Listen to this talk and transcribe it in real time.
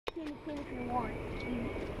candy cane if you want.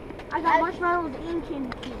 I got marshmallows and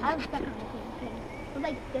candy cane. I was stuck on the candy cane. It was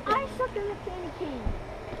like different. I sucked on the candy cane.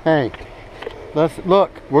 Hey, let's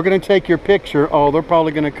look. We're going to take your picture. Oh, they're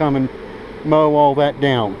probably going to come and mow all that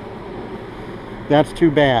down. That's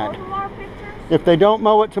too bad. If they don't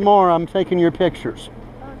mow it tomorrow, I'm taking your pictures.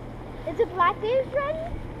 Is the blackberries ready?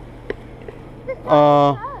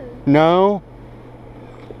 No.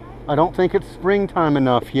 I don't think it's springtime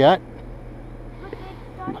enough yet. But it's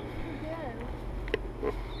starting to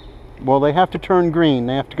go. Well, they have to turn green.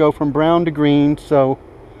 They have to go from brown to green, so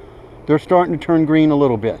they're starting to turn green a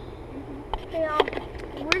little bit. Hey,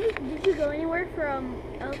 did you go anywhere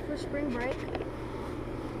for spring break?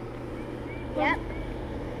 Yep.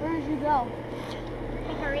 Where did you go?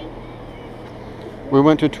 Hickory. We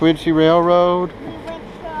went to Twitchy Railroad. We went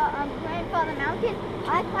to Grandfather Mountain.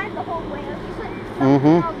 I climbed the whole way. I was just like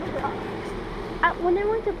when I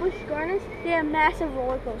went to Busch Gardens, they had massive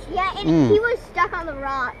roller coasters. Yeah, and he was stuck on the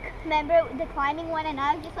rock. Remember the climbing one, and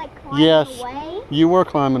I was just like climbing away? Yes, you were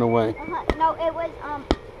climbing away. No, it was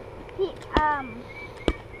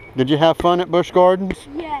Did you have fun at Busch Gardens?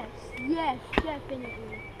 Yes, definitely.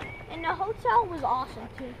 And the hotel was awesome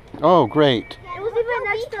too. Oh, great. Yeah, it was even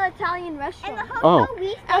next to an Italian restaurant. And the hotel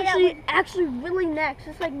we actually really next,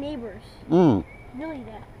 just like neighbors. Really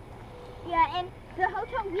there. Yeah, and the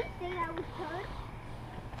hotel we stayed at was good.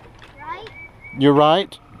 Right? You're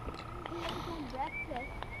right. We ate some breakfast.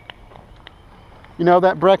 You know,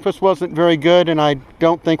 that breakfast wasn't very good, and I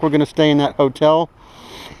don't think we're going to stay in that hotel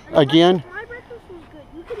again. My breakfast was good.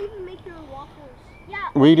 You could even make your waffles. Yeah.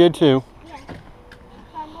 We did too. Yeah.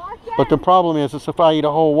 But the problem is if I eat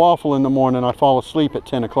a whole waffle in the morning, I fall asleep at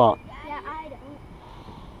 10 o'clock. Yeah, I don't.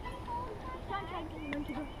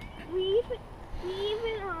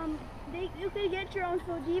 You could get your own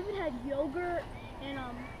food. You even had yogurt and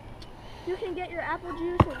you can get your apple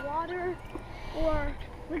juice or water, or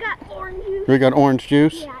we got orange juice. We got orange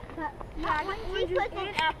juice. Yeah, orange juice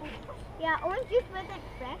and apple juice. Yeah, orange juice wasn't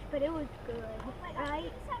fresh, but it was good,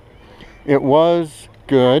 right? It was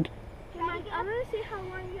good. I'm gonna see how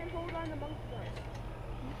long you can hold on the bunk first.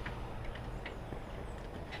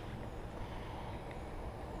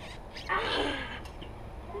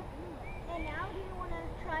 And now, do you want to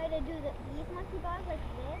try to do these monkey bars like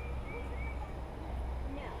this?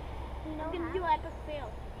 No. You know I'm going to do epic fail.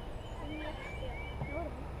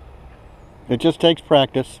 It just takes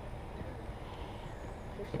practice.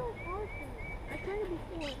 It's so hard for me. I tried it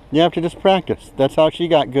before. You have to just practice. That's how she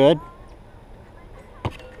got good.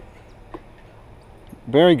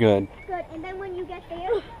 Very good. Good. And then when you get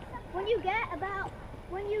there, when you get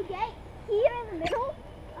here in the middle,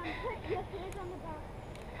 put your hands on the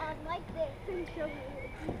back, like this, and show you.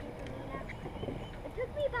 It took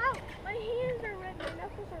me about, my hands are red, my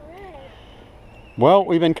knuckles are red. Well,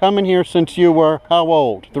 we've been coming here since you were how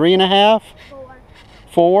old? 3.5? 4.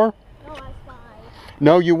 4? No, I was 5.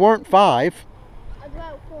 No, you weren't 5. I was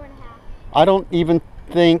about 4.5. I don't even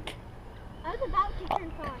think. I was about to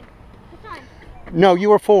turn 5. What time? No, you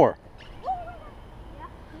were 4.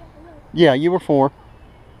 Yeah, you were 4. I'm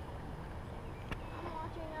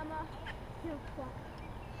watching Emma.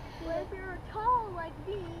 Well, if you're tall like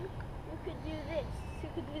me, you could do this. You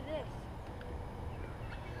could do this.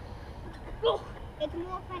 It's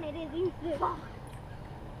more fun it is easier.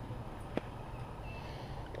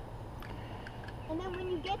 And then when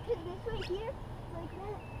you get to this right here, like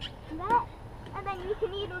that, and then you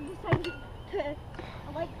can either decide to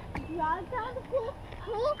like drive down the pool,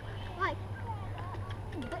 like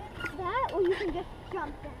that, or you can just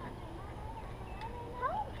jump down.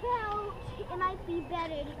 How about it might be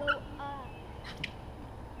better to go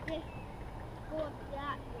this, go up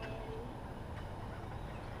that way.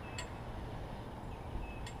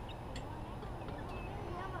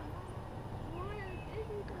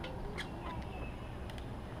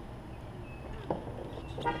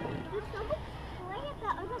 There's so much play at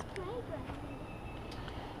that other playground.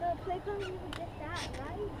 The playground you would get that,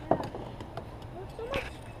 right? Yeah. There's so much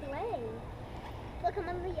play. Look, I'm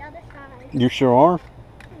on the other side. You sure are.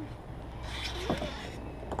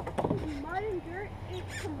 Mud and dirt,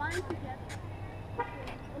 it's combined together.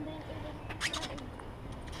 And then it is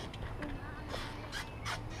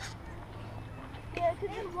yeah,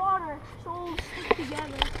 because it's water, so it'll stick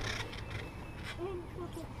together. And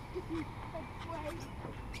look, it's sticky like clay.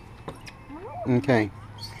 Okay.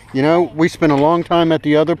 You know, we spent a long time at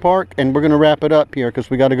the other park, and we're going to wrap it up here because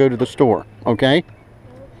we got to go to the store, okay?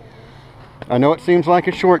 I know it seems like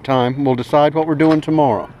a short time. We'll decide what we're doing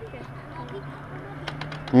tomorrow.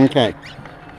 Okay.